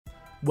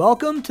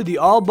Welcome to the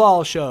All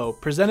Ball Show,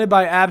 presented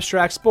by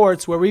Abstract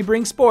Sports, where we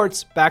bring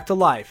sports back to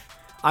life.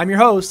 I'm your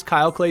host,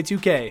 Kyle Clay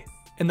 2K.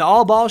 In the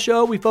All Ball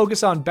Show, we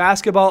focus on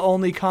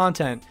basketball-only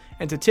content,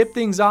 and to tip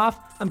things off,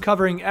 I'm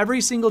covering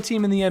every single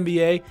team in the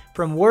NBA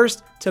from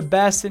worst to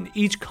best in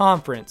each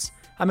conference.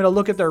 I'm going to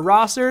look at their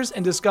rosters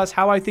and discuss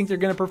how I think they're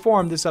going to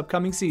perform this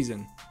upcoming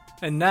season.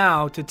 And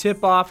now, to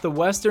tip off the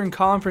Western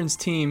Conference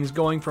teams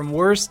going from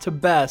worst to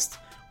best,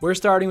 we're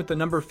starting with the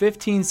number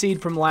 15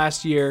 seed from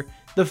last year,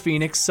 the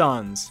Phoenix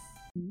Suns.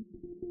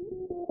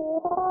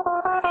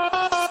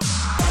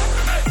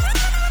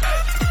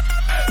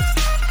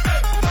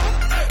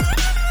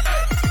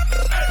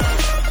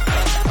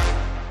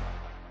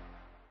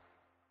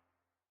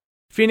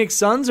 Phoenix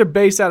Suns are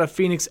based out of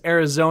Phoenix,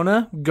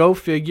 Arizona. Go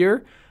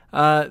figure.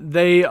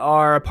 They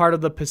are a part of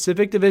the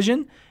Pacific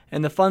Division,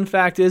 and the fun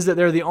fact is that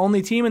they're the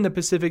only team in the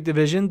Pacific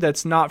Division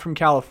that's not from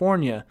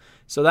California.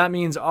 So that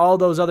means all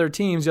those other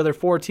teams, the other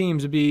four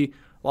teams, would be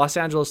Los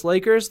Angeles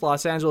Lakers,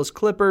 Los Angeles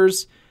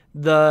Clippers,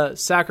 the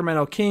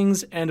Sacramento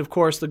Kings, and of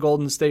course the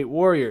Golden State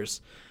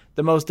Warriors,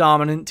 the most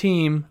dominant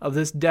team of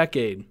this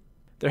decade.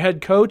 Their head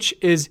coach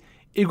is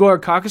Igor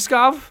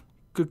Kokoskov.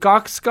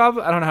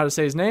 I don't know how to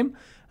say his name.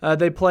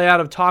 They play out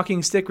of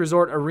Talking Stick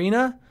Resort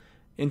Arena.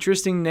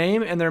 Interesting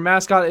name. And their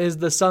mascot is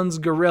the Suns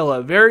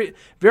Gorilla. Very,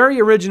 very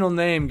original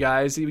name,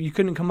 guys. You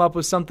couldn't come up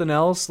with something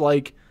else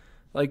like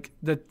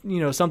that,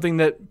 something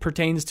that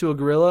pertains to a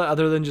gorilla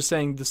other than just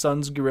saying the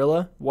Suns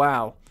Gorilla.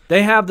 Wow.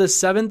 They have the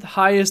 7th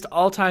highest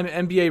all-time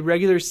NBA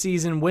regular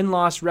season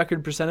win-loss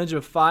record percentage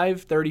of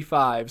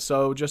 .535,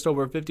 so just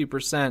over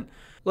 50%.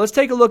 Let's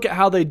take a look at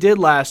how they did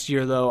last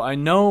year, though. I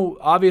know,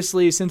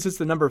 obviously, since it's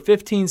the number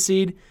 15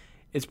 seed,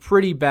 it's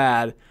pretty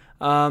bad.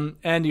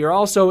 And you're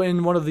also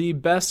in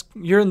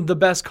you're in the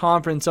best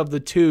conference of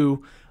the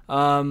two.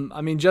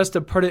 Just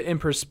to put it in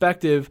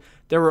perspective,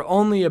 there were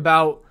only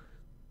about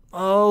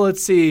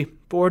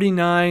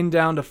 49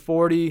 down to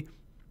 42.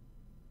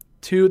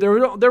 There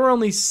were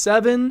only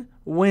 7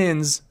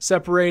 wins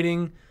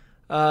separating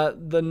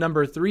the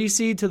number 3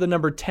 seed to the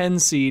number 10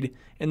 seed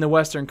in the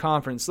Western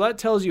Conference. So that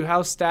tells you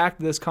how stacked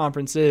this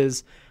conference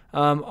is.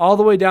 All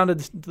the way down to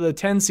the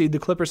 10 seed, the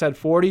Clippers had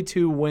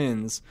 42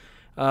 wins.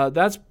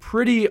 That's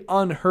pretty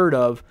unheard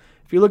of.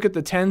 If you look at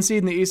the 10 seed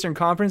in the Eastern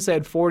Conference, they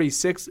had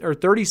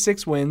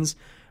 36 wins.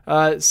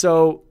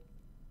 So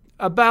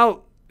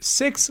about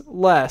 6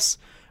 less.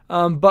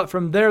 But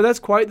from there, that's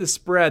quite the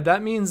spread.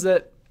 That means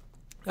that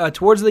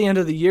towards the end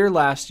of the year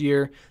last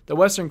year, the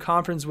Western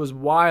Conference was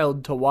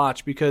wild to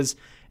watch because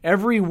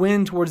every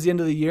win towards the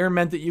end of the year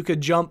meant that you could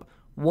jump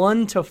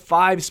 1 to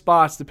 5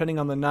 spots depending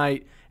on the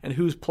night and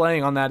who's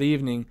playing on that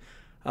evening.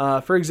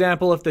 For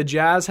example, if the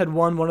Jazz had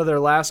won one of their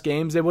last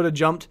games, they would have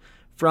jumped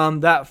from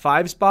that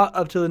 5 spot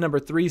up to the number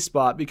 3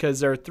 spot because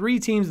there are 3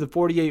 teams with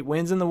 48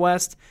 wins in the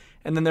West,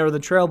 and then there were the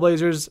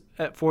Trailblazers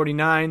at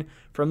 49.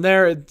 From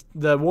there,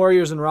 the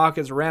Warriors and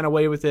Rockets ran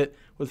away with it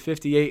with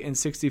 58 and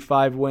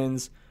 65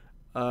 wins,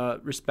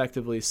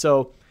 respectively.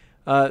 So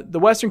the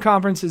Western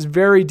Conference is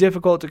very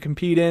difficult to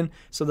compete in.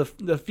 So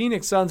the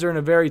Phoenix Suns are in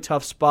a very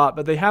tough spot,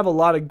 but they have a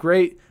lot of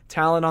great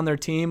talent on their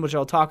team, which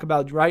I'll talk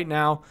about right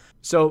now.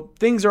 So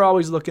things are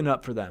always looking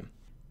up for them.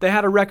 They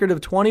had a record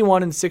of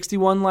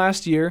 21-61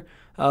 last year,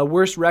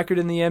 worst record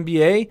in the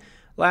NBA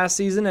last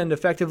season, and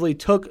effectively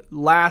took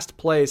last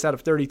place out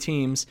of 30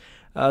 teams.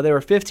 They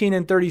were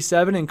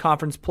 15-37 in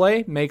conference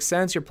play. Makes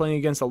sense. You're playing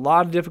against a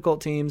lot of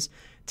difficult teams.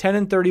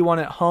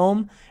 10-31 at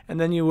home, and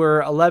then you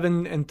were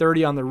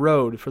 11-30 on the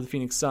road for the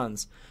Phoenix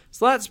Suns.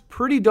 So that's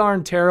pretty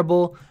darn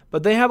terrible,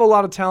 but they have a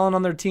lot of talent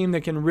on their team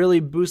that can really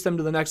boost them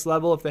to the next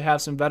level if they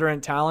have some veteran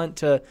talent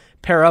to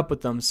pair up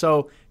with them.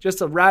 So just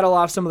to rattle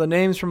off some of the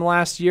names from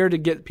last year to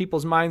get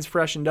people's minds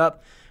freshened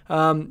up,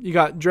 you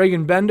got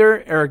Dragan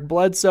Bender, Eric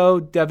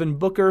Bledsoe, Devin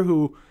Booker,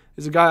 who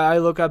is a guy I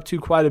look up to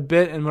quite a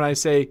bit, and when I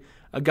say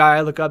a guy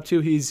I look up to,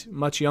 he's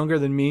much younger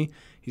than me.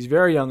 He's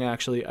very young,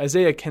 actually.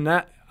 Isaiah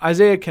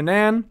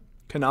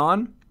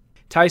Canaan,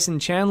 Tyson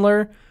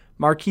Chandler,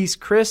 Marquise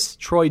Chris,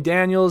 Troy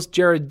Daniels,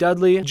 Jared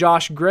Dudley,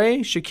 Josh Gray,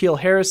 Shaquille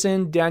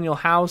Harrison, Daniel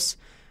House,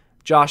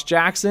 Josh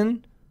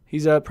Jackson.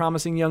 He's a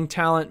promising young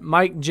talent.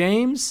 Mike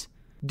James,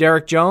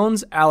 Derek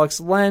Jones,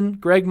 Alex Len,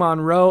 Greg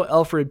Monroe,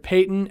 Elfrid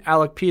Payton,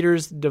 Alec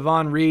Peters,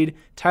 Devon Reed,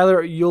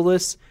 Tyler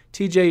Ulis,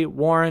 TJ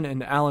Warren,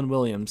 and Alan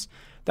Williams.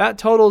 That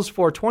totals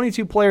for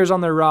 22 players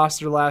on their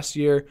roster last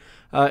year.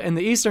 In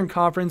the Eastern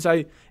Conference,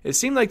 it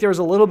seemed like there was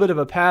a little bit of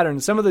a pattern.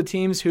 Some of the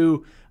teams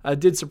who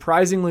did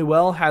surprisingly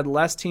well had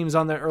less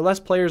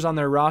players on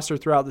their roster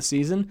throughout the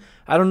season.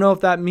 I don't know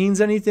if that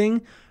means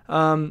anything.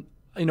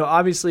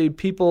 Obviously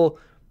people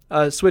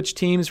switch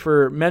teams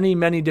for many,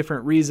 many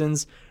different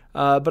reasons.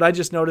 But I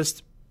just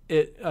noticed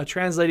it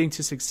translating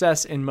to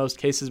success in most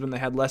cases when they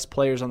had less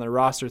players on their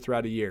roster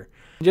throughout a year.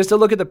 Just to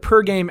look at the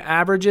per game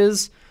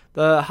averages,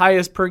 the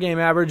highest per game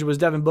average was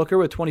Devin Booker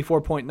with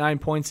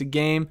 24.9 points a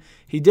game.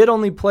 He did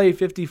only play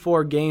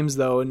 54 games,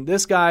 though, and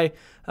this guy,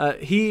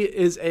 he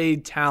is a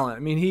talent.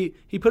 I mean,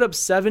 he put up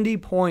 70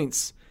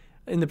 points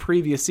in the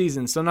previous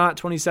season, so not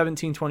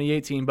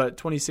 2017-2018, but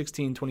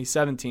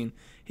 2016-2017.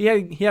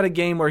 He had a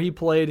game where he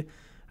played.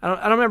 I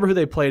don't remember who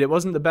they played. It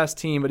wasn't the best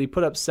team, but he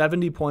put up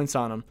 70 points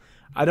on them.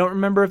 I don't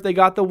remember if they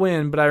got the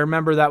win, but I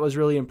remember that was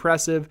really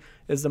impressive.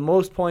 It's the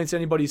most points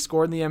anybody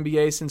scored in the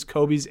NBA since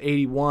Kobe's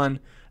 81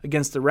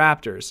 against the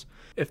Raptors.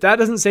 If that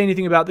doesn't say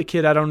anything about the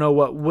kid, I don't know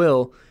what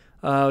will.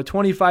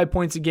 25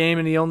 points a game,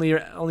 and he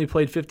only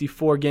played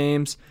 54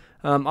 games.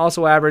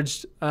 Also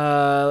averaged,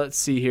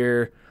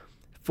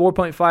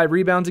 4.5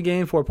 rebounds a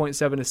game,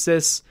 4.7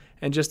 assists,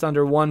 and just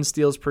under 1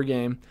 steals per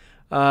game.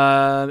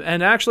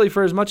 And actually,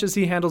 for as much as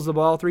he handles the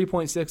ball,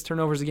 3.6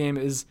 turnovers a game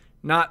is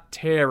not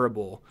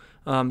terrible.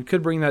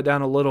 Could bring that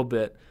down a little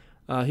bit.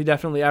 He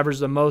definitely averaged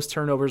the most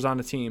turnovers on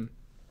a team.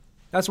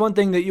 That's one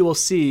thing that you will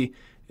see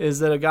is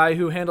that a guy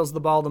who handles the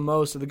ball the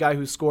most, or the guy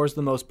who scores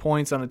the most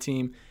points on a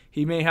team,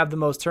 he may have the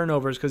most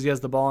turnovers because he has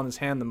the ball in his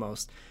hand the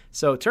most.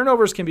 So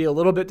turnovers can be a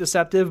little bit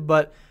deceptive,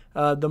 but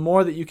the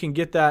more that you can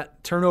get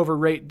that turnover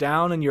rate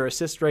down and your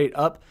assist rate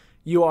up,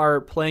 you are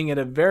playing at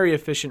a very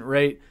efficient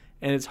rate,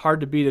 and it's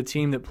hard to beat a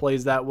team that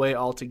plays that way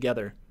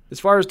altogether. As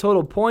far as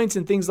total points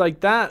and things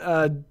like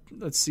that,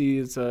 let's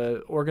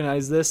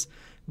organize this.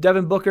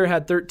 Devin Booker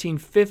had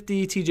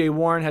 1,350, TJ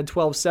Warren had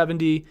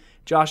 1,270,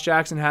 Josh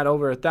Jackson had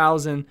over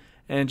 1,000,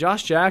 and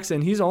Josh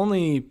Jackson, he's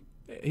only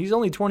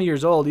 20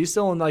 years old. He's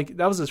still in, that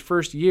was his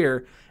first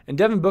year. And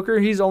Devin Booker,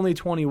 he's only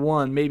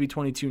 21, maybe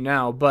 22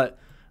 now, but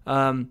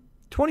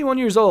 21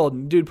 years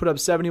old, dude put up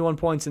 71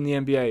 points in the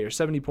NBA, or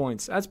 70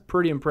 points. That's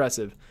pretty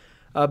impressive.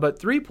 But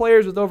 3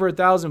 players with over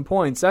 1,000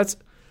 points,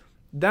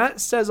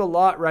 that says a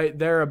lot right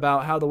there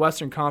about how the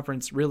Western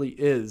Conference really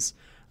is.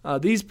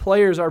 These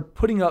players are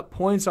putting up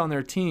points on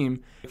their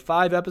team.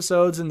 5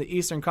 episodes in the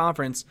Eastern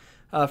Conference,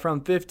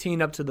 from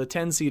 15 up to the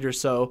 10 seed or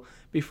so,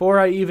 before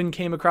I even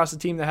came across a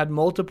team that had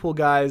multiple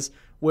guys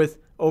with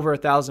over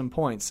 1,000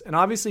 points. And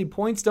obviously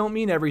points don't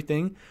mean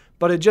everything,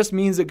 but it just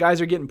means that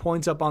guys are getting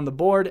points up on the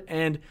board,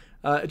 and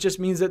it just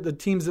means that the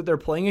teams that they're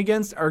playing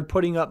against are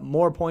putting up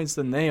more points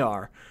than they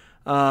are.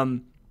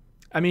 From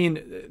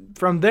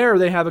there,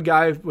 they have a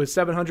guy with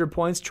 700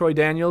 points, Troy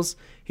Daniels.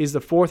 He's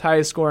the 4th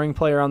highest scoring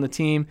player on the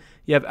team.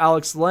 You have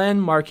Alex Len,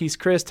 Marquise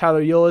Chris,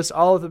 Tyler Ulis,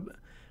 all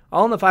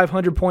in the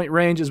 500-point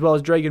range, as well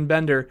as Dragan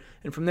Bender.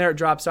 And from there, it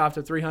drops off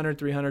to 300,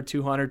 300,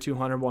 200,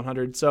 200,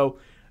 100. So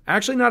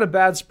actually not a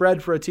bad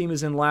spread for a team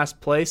who's in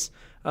last place.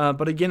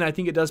 But again, I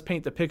think it does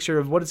paint the picture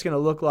of what it's going to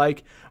look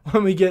like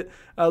when we get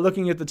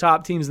looking at the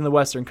top teams in the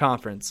Western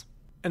Conference.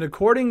 And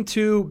according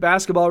to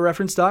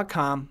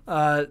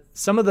basketballreference.com,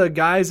 some of the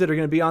guys that are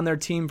going to be on their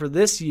team for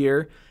this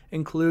year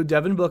include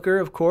Devin Booker,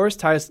 of course,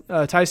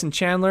 Tyson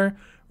Chandler,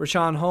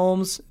 Richaun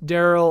Holmes,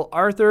 Darrell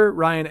Arthur,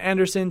 Ryan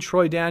Anderson,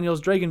 Troy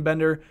Daniels, Dragan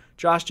Bender,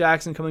 Josh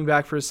Jackson coming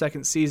back for his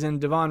second season,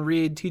 Devon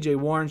Reed, TJ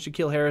Warren,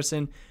 Shaquille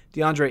Harrison,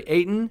 DeAndre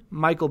Ayton,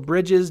 Michael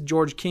Bridges,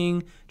 George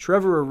King,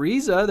 Trevor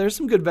Ariza. There's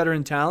some good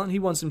veteran talent. He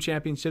won some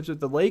championships with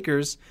the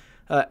Lakers.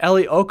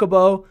 Eli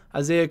Okobo,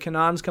 Isaiah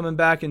Kanon's coming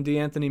back, and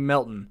DeAnthony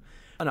Melton.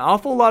 An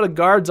awful lot of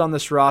guards on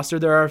this roster.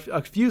 There are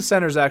a few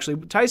centers,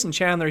 actually. Tyson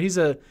Chandler, he's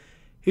a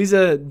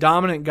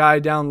dominant guy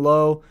down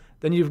low.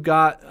 Then you've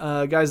got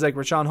guys like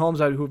Richaun Holmes,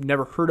 who I've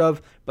never heard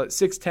of, but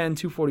 6'10",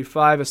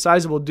 245, a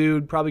sizable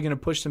dude, probably going to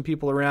push some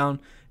people around.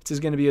 This is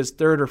going to be his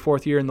 3rd or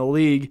 4th year in the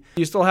league.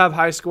 You still have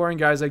high-scoring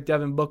guys like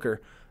Devin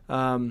Booker,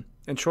 and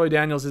Troy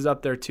Daniels is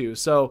up there too.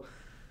 So,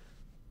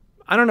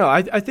 I don't know.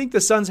 I think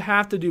the Suns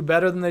have to do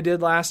better than they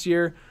did last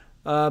year.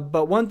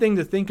 But one thing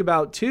to think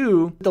about,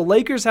 too, the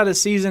Lakers had a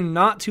season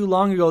not too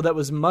long ago that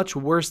was much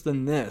worse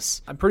than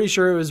this. I'm pretty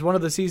sure it was one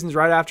of the seasons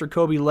right after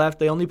Kobe left.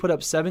 They only put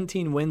up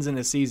 17 wins in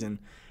a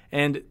season.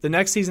 And the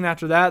next season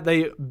after that,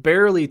 they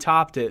barely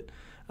topped it,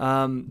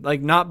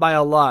 not by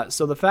a lot.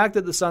 So the fact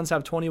that the Suns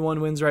have 21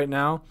 wins right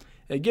now,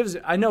 it gives,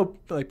 I know,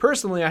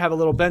 personally, I have a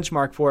little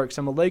benchmark for it because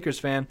I'm a Lakers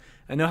fan.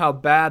 I know how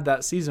bad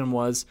that season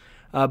was.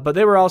 But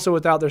they were also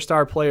without their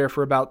star player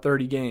for about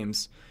 30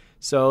 games.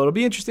 So it'll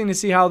be interesting to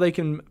see how they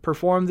can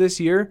perform this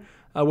year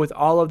with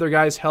all of their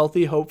guys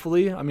healthy,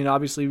 hopefully. I mean,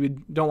 obviously, we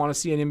don't want to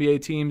see any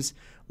NBA teams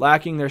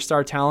lacking their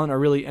star talent, or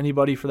really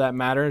anybody for that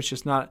matter. It's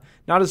just not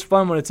as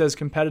fun when it's as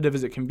competitive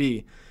as it can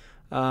be.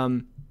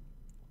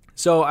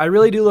 So I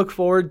really do look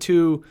forward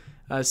to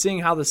seeing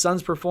how the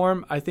Suns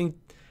perform. I think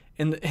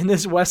in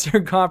this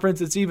Western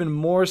Conference, it's even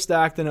more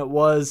stacked than it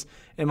was,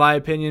 in my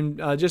opinion,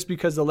 just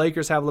because the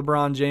Lakers have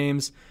LeBron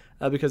James,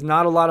 because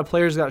not a lot of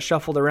players got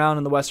shuffled around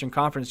in the Western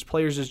Conference.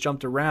 Players just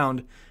jumped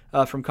around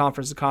from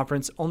conference to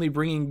conference, only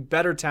bringing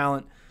better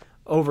talent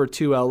over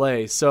to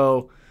LA.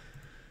 So,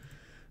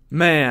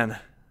 man,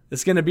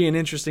 it's going to be an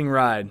interesting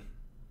ride.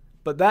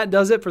 But that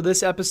does it for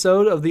this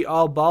episode of the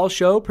All Ball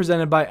Show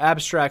presented by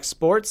Abstract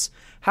Sports.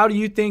 How do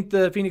you think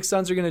the Phoenix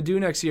Suns are going to do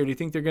next year? Do you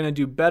think they're going to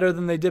do better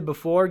than they did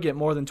before, get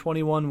more than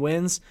 21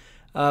 wins?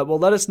 Well,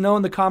 let us know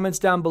in the comments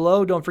down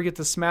below. Don't forget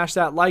to smash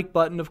that like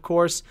button, of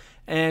course,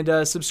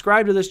 and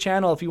subscribe to this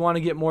channel if you want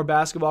to get more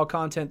basketball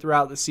content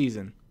throughout the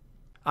season.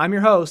 I'm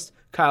your host,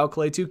 Kyle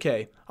Clay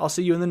 2K. I'll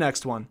see you in the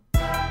next one.